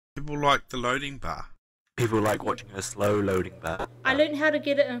People like the loading bar. People like watching a slow loading bar. I learned how to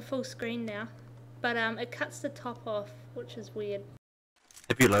get it in full screen now, but it cuts the top off, which is weird.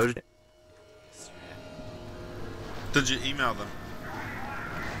 Have you loaded it? Did you email them?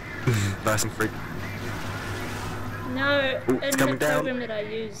 Nice and free. No, Ooh, in the coming down. program that I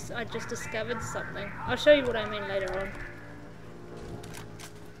use, I just discovered something. I'll show you what I mean later on.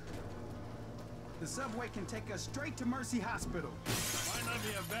 The subway can take us straight to Mercy Hospital. Might not be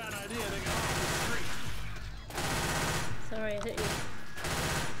a bad idea to get off the street. Sorry, I hit you.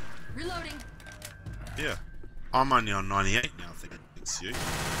 Reloading. Yeah. I'm only on 98 now, I think it's you.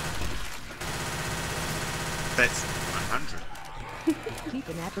 That's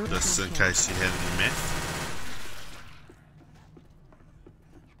 100. Just in case you had any math.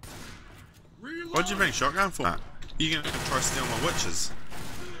 What'd you bring shotgun for? You gonna try steal my witches?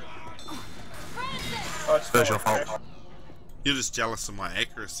 It's your fault. You're just jealous of my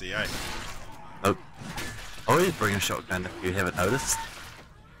accuracy, eh? Nope. I always bring a shotgun if you haven't noticed.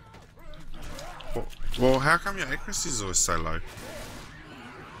 Well, how come your accuracy is always so low?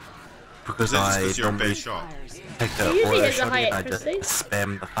 Because Is that just I 'cause you're a normally bad shot? take the He usually auto has a high shotty and I just accuracy.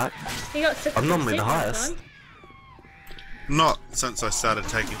 spam the fuck. He got 60%. I'm normally the one highest. time. Not since I started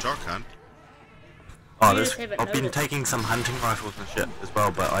taking shotgun. Oh, You this, just haven't I've been noticed. taking some hunting rifles and shit as well,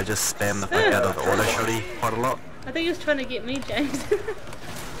 but I just spam the fuck out of the auto shotty quite a lot. I think he was trying to get me, James.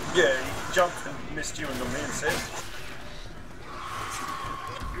 Yeah, he jumped and missed you in the main set.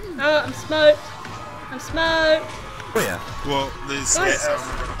 Oh, I'm smoked. I'm smoked. Oh yeah. Well, there's Guys. hats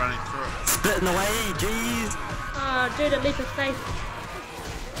running through it. Spitting away, jeez. Oh, dude, a leap of faith.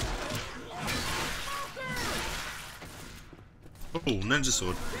 Oh, ninja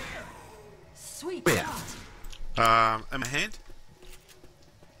sword. Sweet Oh, yeah. shot. In my hand?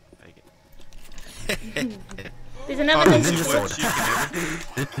 There's another Oh, ninja ninja sword. sword. You can have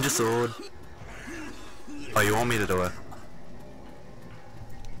it. Ninja sword. Oh, you want me to do it?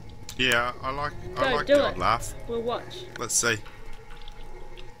 Yeah, I like Go, do the odd it. laugh. We'll watch. Let's see.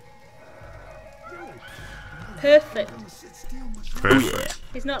 Perfect. Perfect. yeah.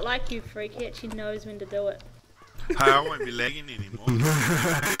 He's not like you, freak. He actually knows when to do it. Hey, I won't be lagging anymore.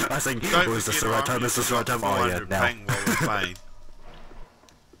 I think, Don't oh, is this the forget right time? I'm Is this the right time? Oh yeah, 400 now. ping while we're playing.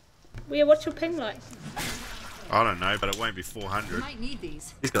 Well, yeah, what's your ping like? I don't know, but it won't be 400. Might need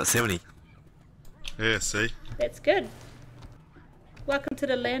these. He's got 70. Yeah, see? That's good. Welcome to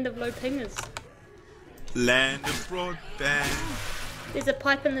the land of low pingers. Land of broadband. There's a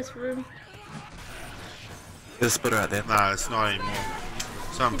pipe in this room. There's a splitter out there. No, it's not anymore.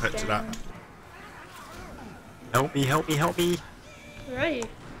 Someone He's picked it up. down. Help me, help me, help me. Where are you?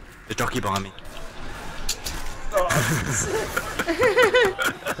 The jockey behind me.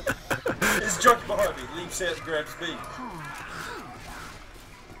 There's a jockey behind me, leaps out and grabs me.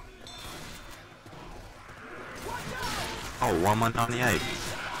 Oh, 1198.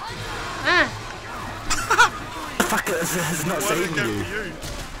 Ah! Fuck it, it's not Why did it saving go you. for you?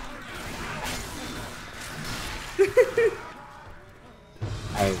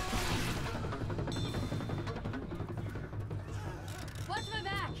 Oh. Watch my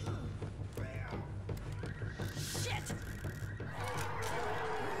back. Shit.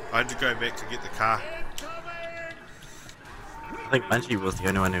 I had to go back to get the car. I think Munchie was the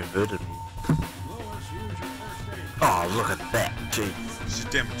only one who inverted me. Oh, look at that. Jeez. She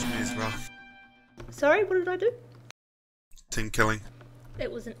damaged me as well. Sorry, what did I do? Team killing.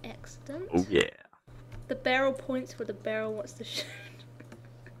 It was an accident. Oh, yeah. The barrel points where the barrel wants to shoot.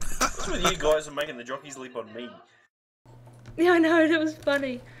 What's with you guys are making the jockeys leap on me? Yeah, I know, that was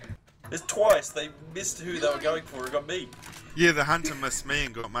funny. There's twice, they missed who they were going for and got me. Yeah, the hunter missed me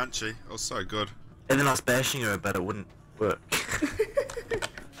and got Munchie. It was so good. And then I was bashing her, but it wouldn't work.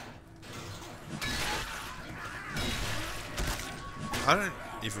 I don't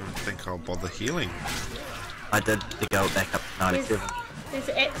even think I'll bother healing. I did to go back up to 97. There's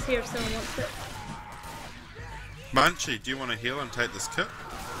an axe here if someone wants it. Munchie, do you want to heal and take this kit?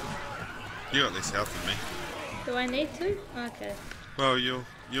 You got less health than me. Do I need to? Okay. Well, you'll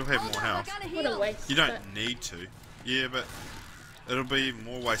have Hold more on, I health. gotta What a heal. waste. You don't but- need to. Yeah, but it'll be even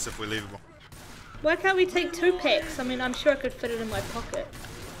more waste if we leave it. Why can't we take 2 packs? I mean, I'm sure I could fit it in my pocket.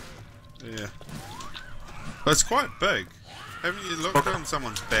 Yeah. But it's quite big. Haven't you looked on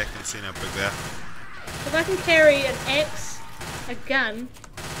someone's back and seen how big they are? If I can carry an axe, a gun,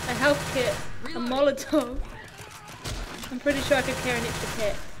 a health kit, a Molotov, I'm pretty sure I could carry an extra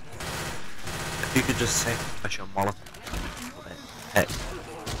pack. If you could just sacrifice your molly. Hey,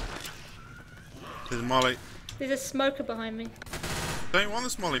 There's Molly. There's a smoker behind me. Don't you want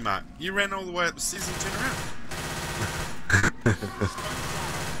this Molly, Mark? You ran all the way up the stairs and turned around.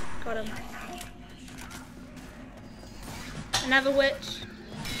 Got him. Another witch.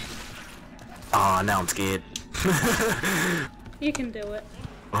 Ah, now I'm scared. You can do it.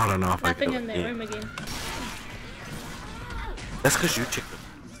 I don't know if I can Nothing do in it. that room again. That's because you checked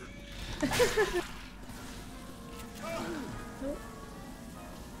it.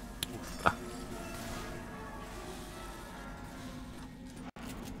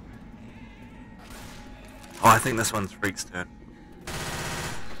 Oh, I think this one's Freak's turn.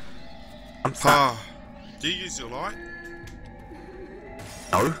 I'm stuck. Ah, do you use your light?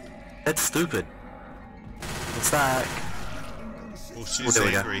 No, that's stupid. I'm stuck. Well, she's there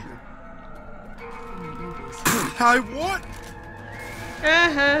we go. angry. Hey, what?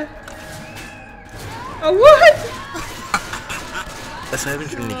 Uh-huh. Oh, what? That's what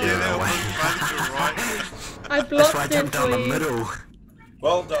happens when you get Yeah, it that away. was right. I That's blocked why I it jumped down for the you. middle.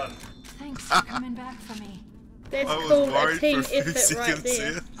 Well done. Thanks for coming back for me. That's I was called a worried team for a few effort right seconds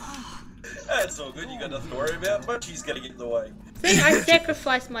there. here. That's all good. You got nothing to worry about. But she's gonna get in the way. See, I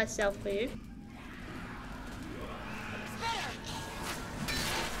sacrificed myself for you.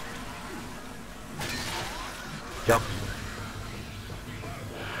 Yup.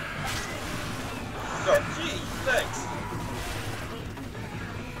 Oh, gee, thanks.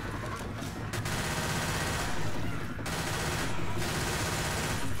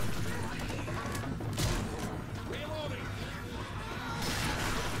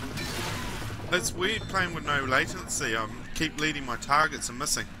 It's weird playing with no latency. I keep leading my targets and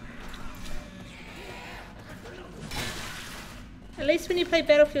missing. At least when you play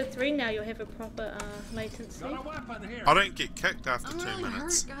Battlefield 3 now, you'll have a proper latency. Got a weapon here. I don't get kicked after I'm 2 really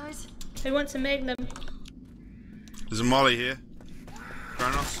minutes. hurt, guys. Who wants a Magnum? There's a Molly here.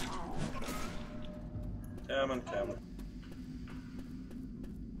 Kronos. Coming.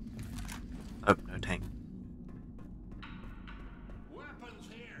 Oh, no tank. Weapons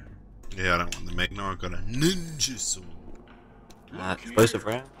here. Yeah, I don't want the Magnum. I've got a ninja sword. Explosive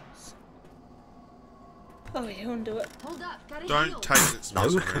rounds. Oh, yeah, I'll do it. Hold up, gotta Don't heal. take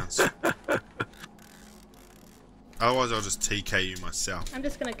explosive No. rounds. Otherwise, I'll just TK you myself. I'm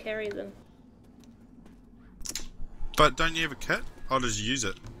just gonna carry them. But don't you have a kit? I'll just use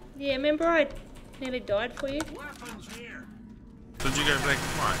it. Yeah, remember I nearly died for you? Weapons here. Did you go black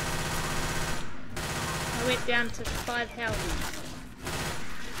and white? I went down to 5 health.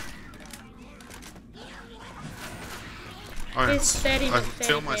 There's fatty I McFatty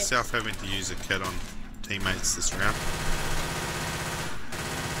feel heads. myself having to use a kit on teammates this round.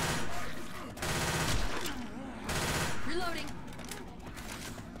 Reloading.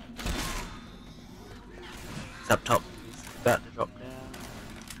 It's up top. He's about to drop down.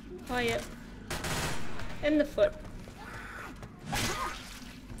 Oh, yeah. In the foot.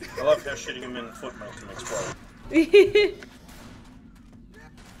 I love how shooting him in the foot makes him explode.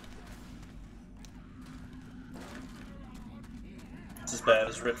 It's as bad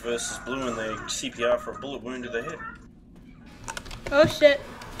as red versus blue in the CPR for a bullet wound to the head. Oh, shit.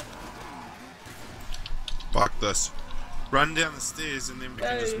 Fuck this. Run down the stairs and then we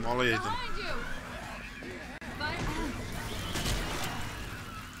can just Go. molly them. Behind you. Fight.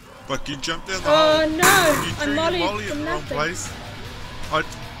 But you jumped down the Oh, hole. no. You I drew your mollied molly in from the wrong nothing. place. I'd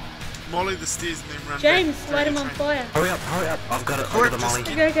molly the stairs and then run James, back. light him on Train. fire. Hurry up, hurry up. I've got it. I've Alright, got the molly.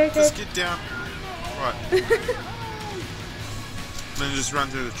 just Go, go, go. Just get down. Right. Then just run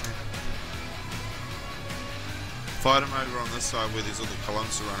through the train. Fight him over on this side where there's all the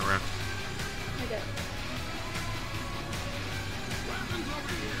columns to run around. Okay.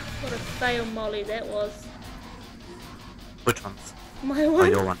 What a fail molly that was. Which ones? My Oh,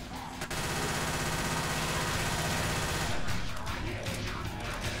 one. your one.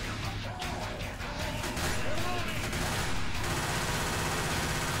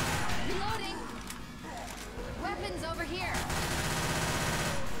 Reloading. Weapons over here.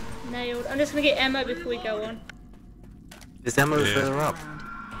 Nailed. I'm just gonna get ammo before we go on. There's ammo Yeah. further up.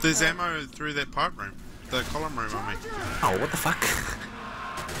 There's ammo through that pipe room. The column room, I mean. Oh, what the fuck?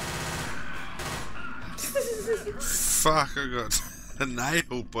 Fuck, I got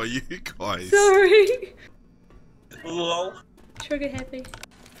nailed by you guys. Sorry. Lol. Trigger happy.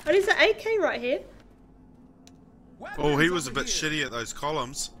 Oh, there's an AK right here. Oh, he was a bit shitty at those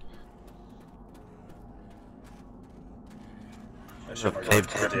columns. I should have Okay.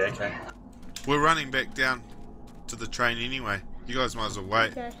 got the AK. We're running back down to the train anyway. You guys might as well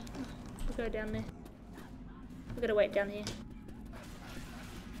wait. Okay. We'll go down there. We're gonna wait down here.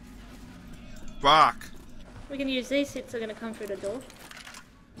 Fuck. We can use these sets. Are gonna come through the door.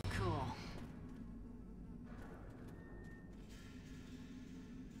 Cool.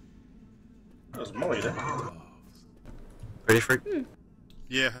 That was Molly there. Ready, Freak?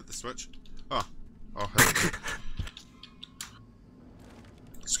 Yeah, hit the switch. Oh, I'll hit it.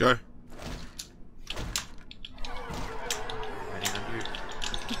 Let's go. Waiting on you.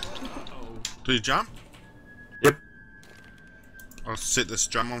 Do you jump? Yep. I'll set this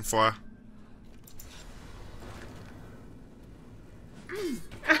drum on fire.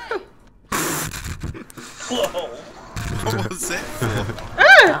 Whoa! What was that for?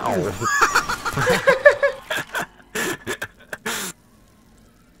 Ow.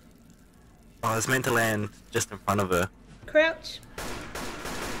 I was meant to land just in front of her. Crouch.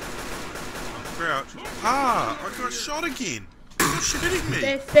 Crouch. Ah, I got shot again. You're shooting me.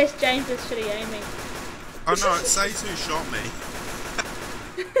 That's James's shitty aiming. Oh no, it says who shot me.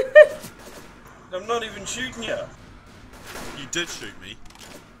 I'm not even shooting you. You did shoot me.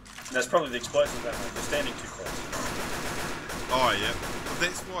 That's probably the explosive weapon. You're standing too close. Oh yeah. Well,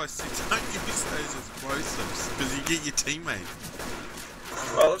 that's why I said don't use those explosives, because you get your teammate.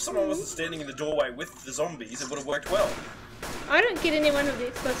 Well, if someone wasn't standing in the doorway with the zombies, it would have worked well. I don't get anyone with the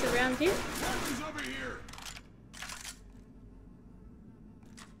explosive rounds yet. Weapons over here.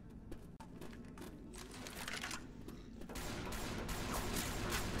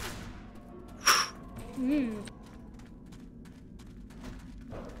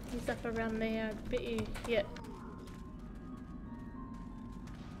 He's up around there, I bet you. Yeah.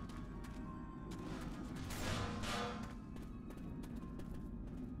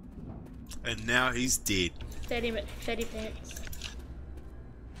 And now he's dead. Fatty pants.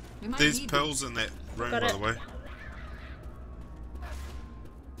 We might There's need pills in that room, Got by it. the way.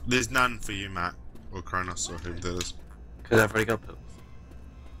 There's none for you, Mark. Or Kronos, or whoever that is. Because I've already got pills.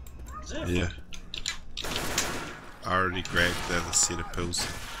 Is it? Yeah. I already grabbed the other set of pills.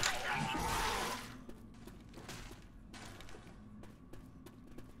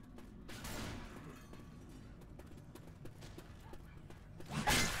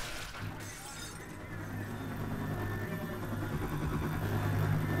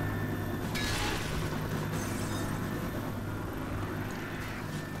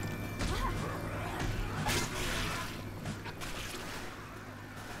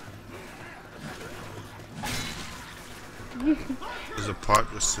 There's a pipe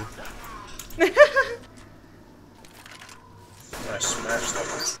just there. I smashed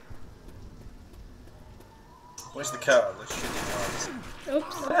that. Where's the car? Let's shoot the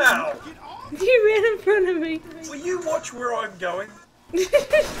Oops. cars. Ow! You ran in front of me. Will you watch where I'm going? Safe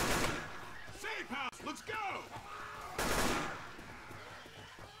house. Let's go.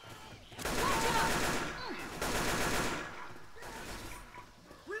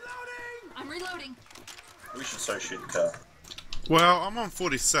 Reloading! I'm reloading. We should so shoot the car. Well, I'm on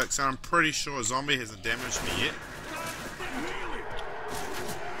 46 and I'm pretty sure a zombie hasn't damaged me yet.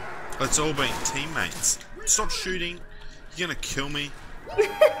 It's all been teammates. Stop shooting. You're gonna kill me.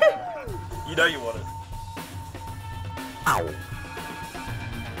 You know you want it. Ow.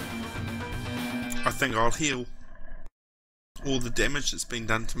 I think I'll heal all the damage that's been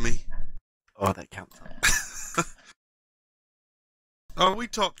done to me. Oh, that counts. Oh, we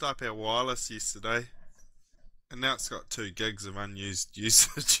topped up our wireless yesterday. And now it's got 2 gigs of unused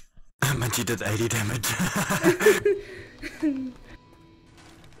usage. Meant you did 80 damage.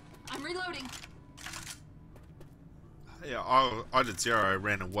 I'm reloading. Yeah, I did 0, I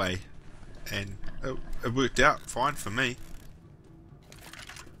ran away. And it worked out fine for me.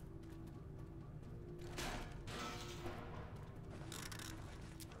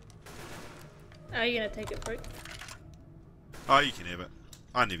 Are you gonna take it, Brooke? Oh, you can have it.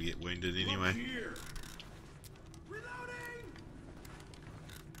 I never get wounded anyway. Here. Reloading!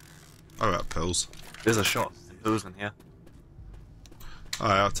 I got pills. There's a shot. Who's in here? Oh,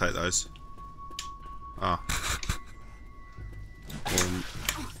 I'll take those. Oh.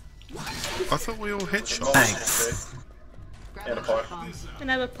 I thought we all had shots. Thanks. Grab And a a pipe. bomb.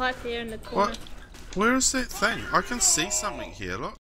 Another pipe there in the corner. What? Where is that thing? I can see something here, look.